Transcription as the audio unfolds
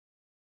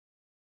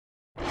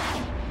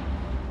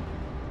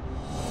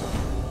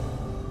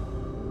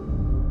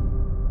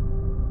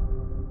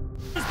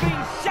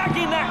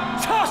shagging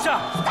that tosser!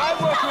 I'm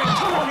working.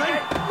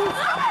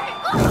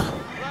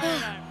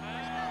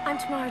 I'm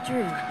Tamara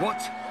Drewe.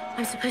 What?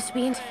 I'm supposed to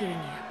be interviewing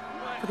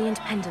you for The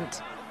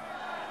Independent.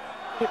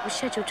 It was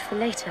scheduled for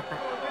later, but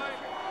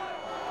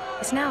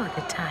it's now a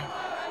good time.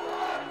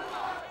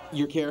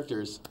 Your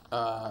characters,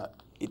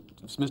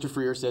 Mr.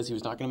 Freer says he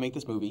was not going to make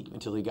this movie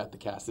until he got the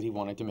cast that he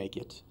wanted to make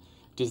it.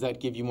 Does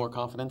that give you more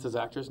confidence as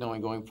actors,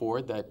 knowing going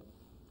forward that,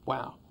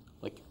 wow,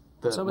 like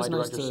it's always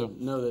nice to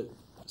know that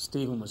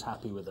Stephen was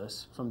happy with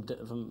us from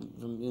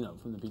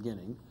the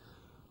beginning.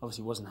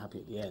 Obviously, he wasn't happy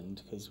at the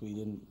end because we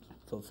didn't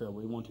fulfill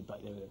what we wanted back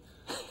there.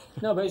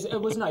 No, but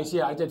it was nice.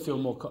 Yeah, I did feel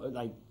more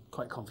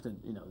quite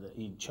confident, that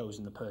he'd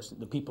chosen the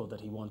people that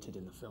he wanted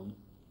in the film.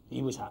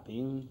 He was happy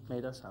and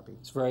made us happy.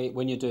 It's very,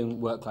 when you're doing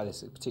work like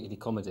this, particularly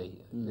comedy,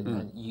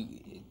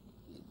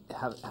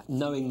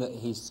 knowing that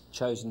he's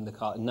chosen the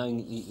cast, knowing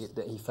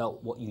that he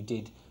felt what you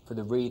did for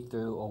the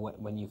read-through or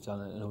when you've done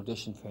an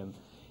audition for him,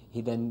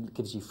 he then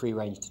gives you free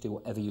range to do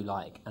whatever you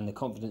like, and the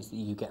confidence that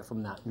you get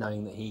from that,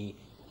 knowing that he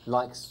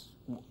likes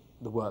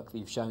the work that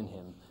you've shown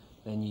him,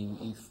 then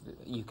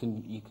you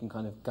can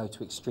kind of go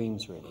to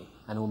extremes really,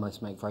 and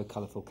almost make very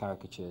colourful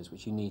caricatures,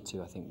 which you need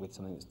to, I think, with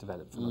something that's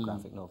developed from a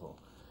graphic novel.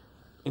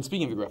 And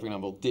speaking of the graphic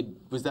novel,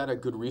 was that a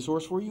good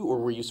resource for you, or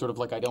were you sort of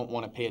like, I don't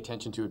want to pay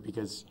attention to it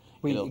because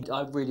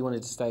I really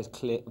wanted to stay as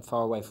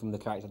far away from the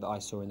character that I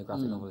saw in the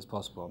graphic novel as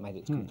possible. It made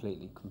it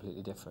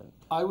completely different.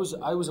 I was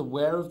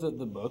aware of the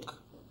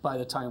book by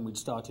the time we'd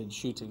started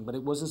shooting, but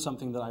it wasn't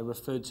something that I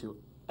referred to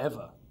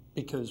ever,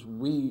 because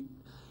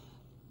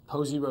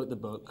Posey wrote the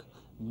book,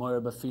 Moira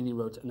Buffini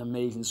wrote an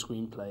amazing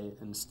screenplay,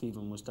 and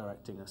Stephen was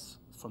directing us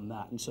from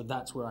that. And so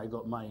that's where I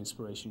got my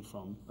inspiration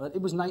from. It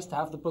was nice to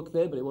have the book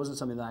there, but it wasn't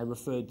something that I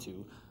referred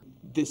to.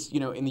 This,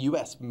 in the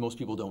U.S., most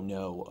people don't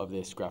know of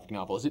this graphic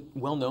novel. Is it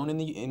well known in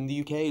the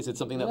U.K.? Is it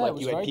something that it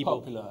was very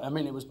popular. I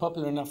mean, it was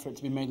popular enough for it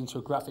to be made into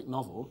a graphic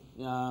novel.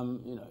 It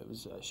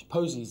was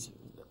Posey's.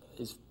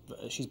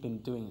 She's been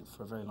doing it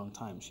for a very long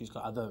time. She's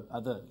got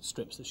other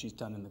strips that she's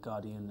done in The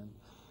Guardian,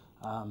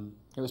 and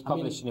it was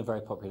published in a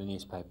very popular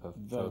newspaper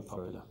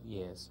for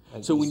years.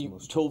 So when you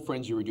told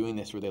friends you were doing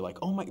this, were they like,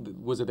 oh my,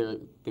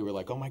 they were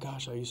like, oh my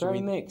gosh, I used to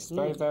read... Very mixed,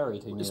 very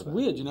varied. It's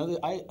weird,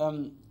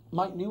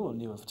 Mike Newell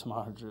knew of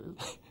Tamara Drewe,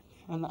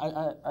 and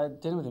I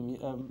had dinner with him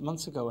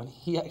months ago, and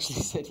he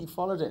actually said he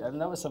followed it, and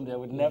that was somebody I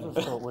would never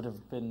thought would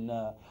have been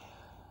a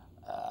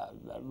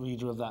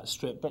reader of that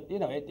strip. But,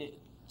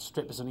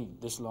 strip is only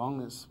this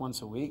long, it's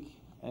once a week,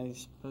 and I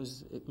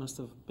suppose it must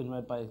have been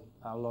read by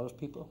a lot of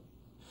people.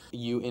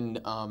 You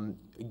and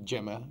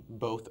Gemma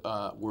both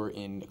were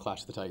in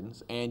Clash of the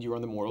Titans, and you were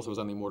on The Immortals. I was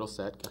on The Immortals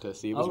set, got to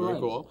see it. It was very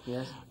cool.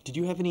 Yes. Did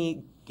you have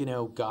any,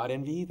 God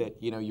envy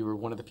that, you were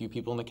one of the few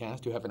people in the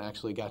cast who haven't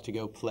actually got to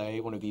go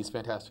play one of these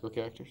fantastical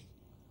characters?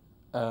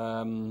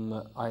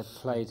 I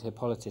played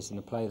Hippolytus in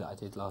a play that I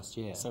did last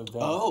year. So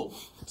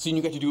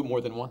you got to do it more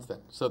than once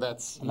then. So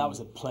that's... And that was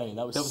a play.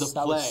 That was a play.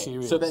 That was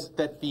serious. So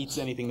that beats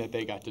anything that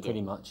they got to do.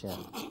 Pretty much, yeah.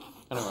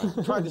 Anyway,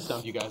 I tried to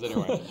stump you guys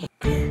anyway.